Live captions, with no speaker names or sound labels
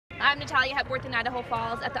I'm Natalia Hepworth in Idaho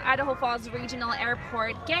Falls at the Idaho Falls Regional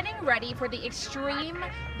Airport, getting ready for the Extreme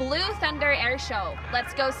Blue Thunder Air Show.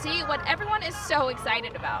 Let's go see what everyone is so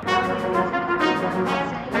excited about.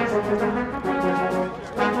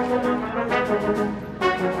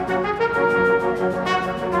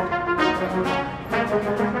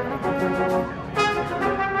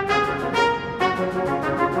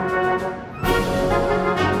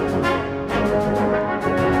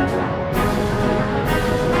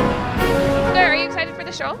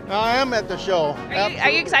 Show? I am at the show. Are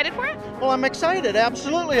you excited for it? Well, I'm excited.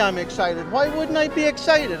 Absolutely, I'm excited. Why wouldn't I be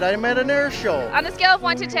excited? I'm at an air show. On a scale of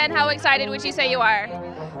 1 to 10, how excited would you say you are?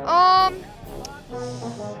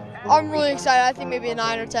 I'm really excited. I think maybe a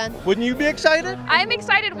 9 or 10. Wouldn't you be excited? I'm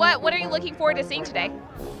excited. What are you looking forward to seeing today?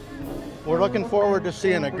 We're looking forward to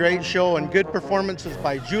seeing a great show and good performances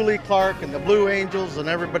by Julie Clark and the Blue Angels and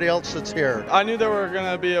everybody else that's here. I knew there were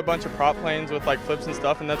going to be a bunch of prop planes with like flips and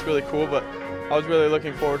stuff, and that's really cool, but I was really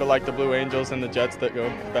looking forward to like the Blue Angels and the jets that go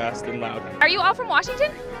fast and loud. Are you all from Washington?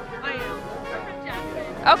 I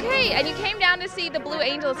am. Okay, and you came down to see the Blue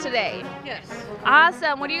Angels today? Yes.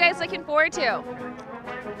 Awesome. What are you guys looking forward to?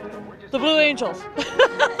 The Blue Angels.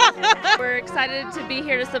 We're excited to be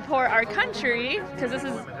here to support our country because this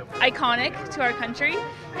is iconic to our country,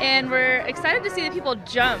 and we're excited to see the people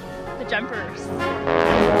jump, the jumpers.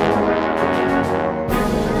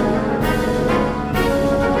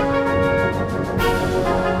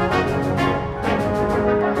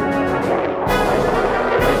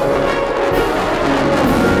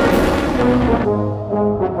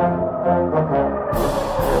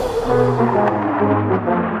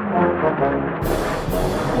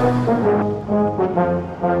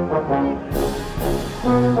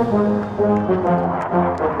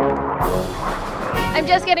 I'm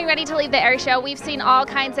just getting ready to leave the air show. We've seen all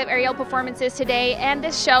kinds of aerial performances today, and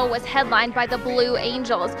this show was headlined by the Blue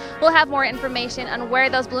Angels. We'll have more information on where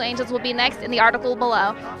those Blue Angels will be next in the article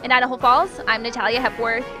below. In Idaho Falls, I'm Natalia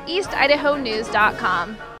Hepworth,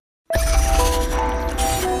 EastIdahoNews.com.